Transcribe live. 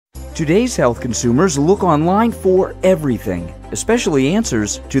Today's health consumers look online for everything, especially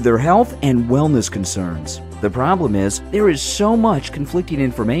answers to their health and wellness concerns. The problem is, there is so much conflicting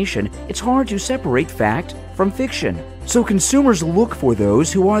information, it's hard to separate fact from fiction. So consumers look for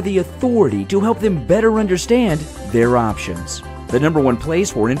those who are the authority to help them better understand their options. The #1 place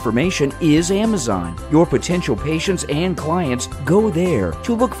for information is Amazon. Your potential patients and clients go there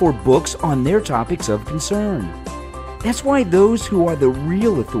to look for books on their topics of concern. That's why those who are the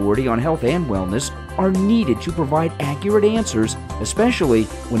real authority on health and wellness are needed to provide accurate answers, especially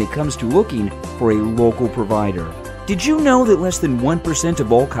when it comes to looking for a local provider. Did you know that less than 1%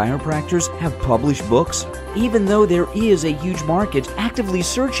 of all chiropractors have published books? Even though there is a huge market actively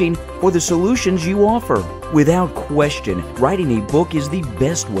searching for the solutions you offer. Without question, writing a book is the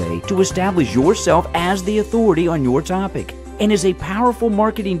best way to establish yourself as the authority on your topic, and is a powerful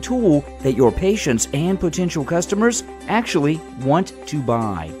marketing tool that your patients and potential customers actually want to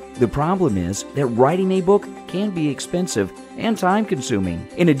buy. The problem is that writing a book can be expensive and time-consuming.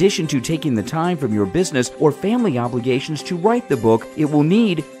 In addition to taking the time from your business or family obligations to write the book, it will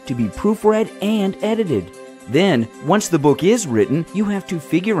need to be proofread and edited. Then, once the book is written, you have to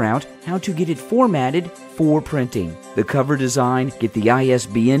figure out how to get it formatted for printing. The cover design, get the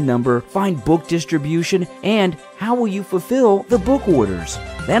ISBN number, find book distribution, and how will you fulfill the book orders?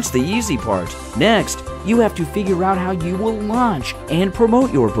 That's the easy part. Next, you have to figure out how you will launch and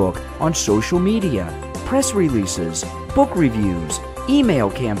promote your book on social media, press releases, book reviews, email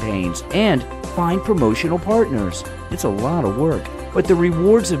campaigns, and find promotional partners. It's a lot of work, but the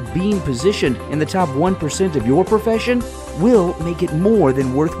rewards of being positioned in the top 1% of your profession will make it more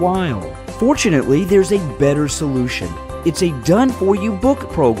than worthwhile. Fortunately, there's a better solution. It's a done-for-you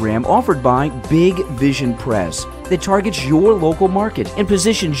book program offered by Big Vision Press that targets your local market and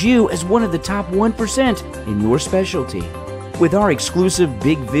positions you as one of the top 1% in your specialty. With our exclusive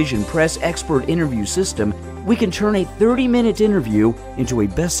Big Vision Press expert interview system, we can turn a 30-minute interview into a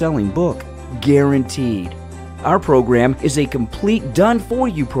best-selling book, guaranteed. Our program is a complete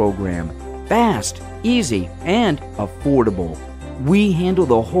done-for-you program, fast, easy, and affordable. We handle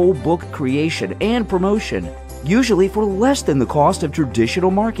the whole book creation and promotion, usually for less than the cost of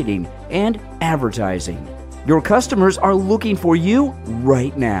traditional marketing and advertising. Your customers are looking for you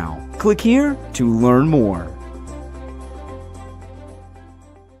right now. Click here to learn more.